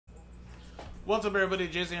What's up, everybody?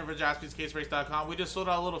 Jason here for JaspysCaseBreaks.com. We just sold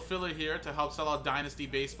out a little filler here to help sell out Dynasty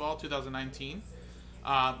Baseball 2019.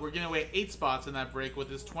 We're giving away 8 spots in that break with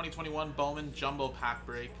this 2021 Bowman Jumbo Pack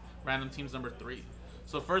break, random teams number 3.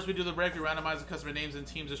 So first we do the break, we randomize the customer names and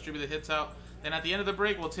teams, distribute the hits out. Then at the end of the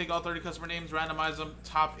break, we'll take all 30 customer names, randomize them,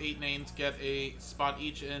 top 8 names, get a spot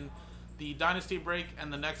each in the Dynasty break,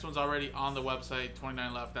 and the next one's already on the website,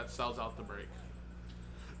 29 left, that sells out the break.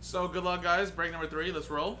 So good luck, guys. Break number 3, let's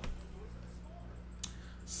roll.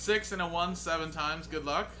 6 and a 1, 7 times. Good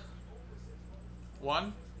luck.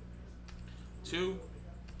 1, 2,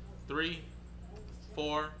 3,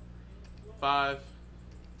 4, 5,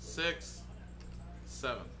 6,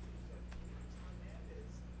 7.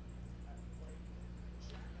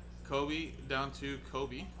 Kobe down to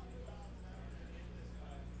Kobe.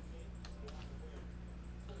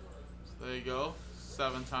 So there you go.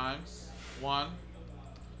 7 times. 1,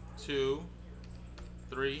 2,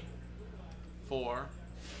 3, 4,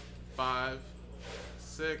 5,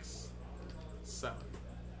 6, 7.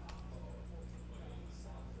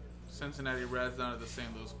 Cincinnati Reds down to the St.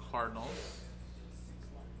 Louis Cardinals.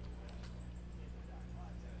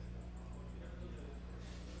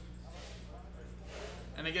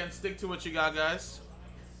 And again, stick to what you got, guys.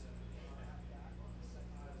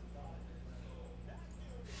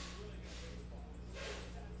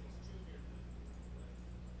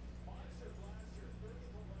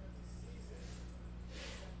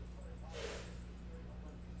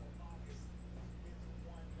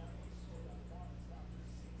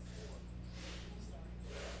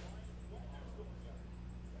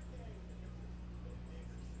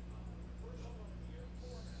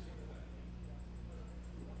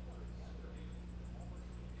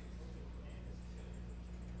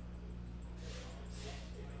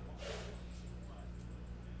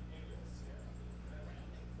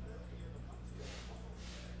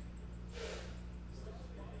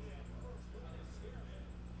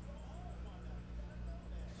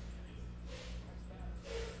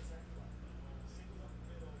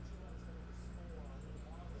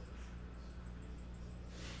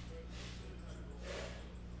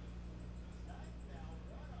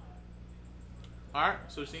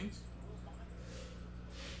 Alright, switch scenes.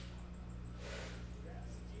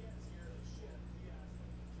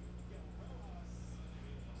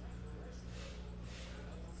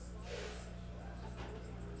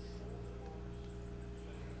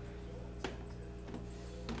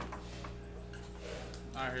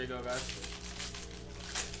 Alright, here you go, guys.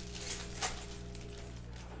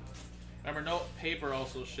 Remember, no paper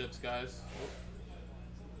also ships, guys.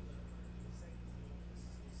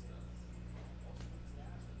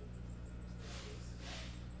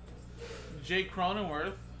 Jake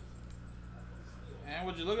Cronenworth. And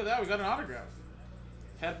would you look at that? We got an autograph.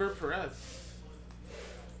 Hedbert Perez.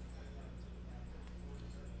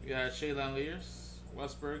 We got Shea Langeliers,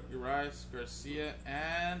 Westberg, Urias, Garcia,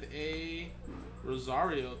 and a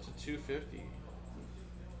Rosario to 250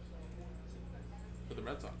 for the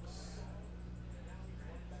Red Sox.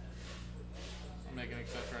 I'm making an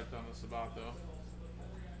exception right down the spot, though.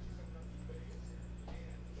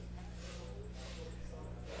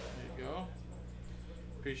 There you go.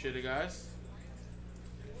 Appreciate it, guys.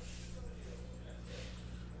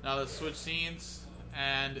 Now let's switch scenes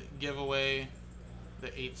and give away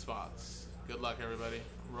the 8 spots. Good luck, everybody.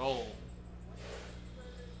 Roll.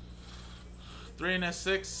 3 and a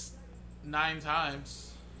 6, 9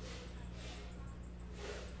 times.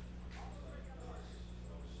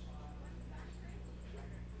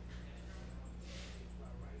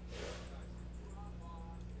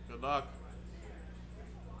 Good luck.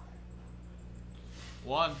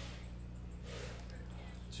 1,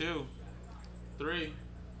 2, 3,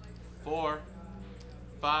 4,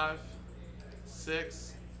 5,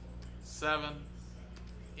 6, 7,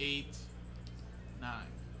 8, 9.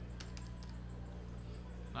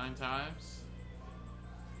 9 times.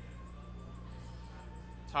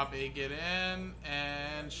 Top 8 get in.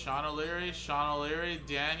 And Sean O'Leary,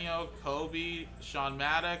 Daniel, Kobe, Sean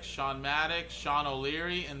Maddox, Sean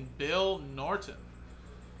O'Leary, and Bill Norton.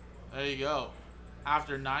 There you go.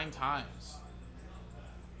 After 9 times.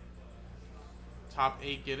 Top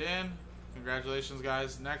 8 get in. Congratulations,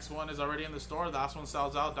 guys. Next one is already in the store. Last one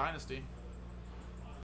sells out, Dynasty.